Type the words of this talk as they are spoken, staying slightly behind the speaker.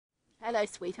Hello,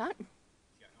 sweetheart.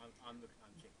 Yeah, I'm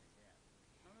checking this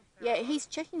out. Yeah, he's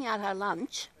checking out our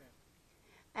lunch,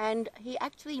 and he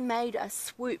actually made a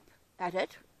swoop at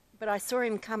it, but I saw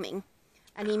him coming,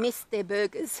 and he missed their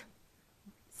burgers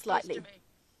slightly.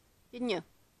 Didn't you?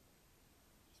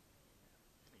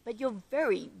 But you're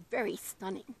very, very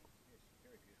stunning.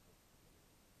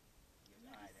 I've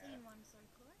never seen one so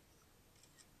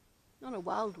close. Not a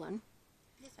wild one.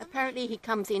 Apparently he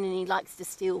comes in and he likes to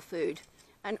steal food.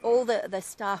 And all the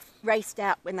staff raced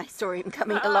out when they saw him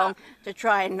coming along to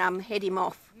try and head him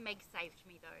off. Meg saved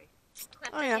me though.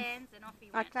 Clapped Oh, her yeah. hands and off he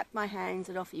I went. clapped my hands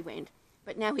and off he went.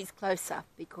 But now he's closer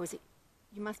because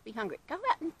you must be hungry. Go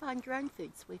out and find your own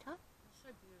food, sweetheart. So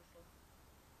beautiful.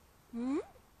 Hmm?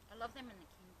 I love them in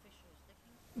the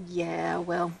kingfishers. Yeah,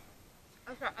 well,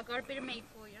 Okay, I got a bit of meat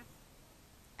for you.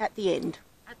 at the end.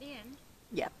 At the end.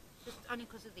 Yeah. Just only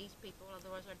because of these people,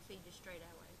 otherwise I'd feed you straight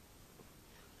our way.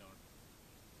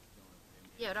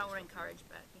 Yeah, I don't want to encourage,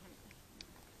 but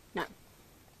No.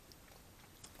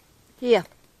 Here.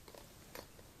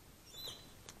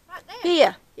 right there.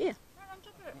 Here. Here. Right on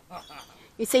top of it.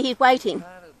 You see, he's waiting.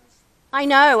 I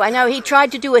know. He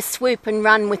tried to do a swoop and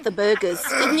run with the burgers.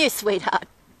 Didn't you, sweetheart?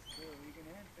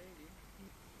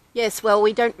 Yes, well,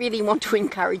 we don't really want to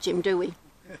encourage him, do we?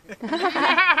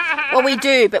 Well, we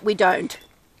do, but we don't.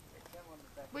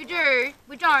 We do.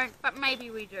 We don't, but maybe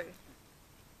we do.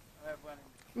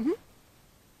 Mhm.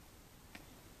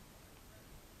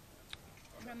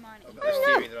 I don't mind I've it. got this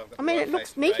theory that I've got I mean, the it right looks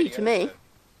face for meaty radio, to me. so-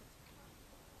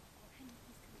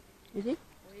 Is it?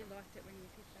 Well, you liked it when you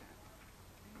did that.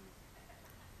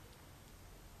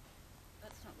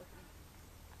 That's not looking.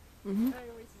 Mhm. I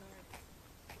always know.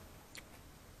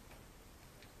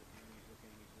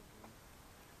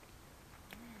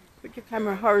 Put your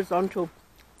camera horizontal.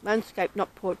 Landscape,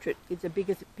 not portrait, gives a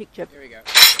bigger picture. Here we go.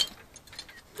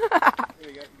 Here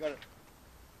we go. You got it.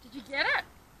 Did you get it?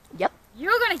 Yep.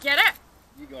 You're gonna get it.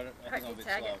 You got it. I Right, think I'm a you bit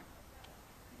tag slow. it.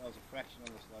 That was a fraction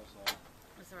on the slow side.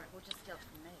 That's alright. We'll just steal it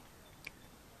from me.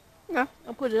 No,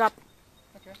 I'll put it up.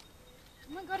 Okay.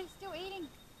 Oh my God, he's still eating.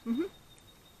 Mhm.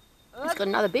 Oh, It's got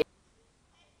another bit.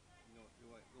 You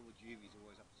know, all the juvies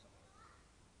always up to something.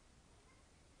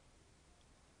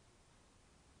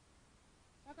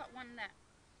 I got one that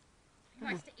he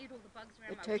likes to eat all the bugs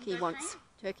around The my turkey window wants pane.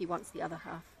 turkey wants the other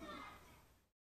half.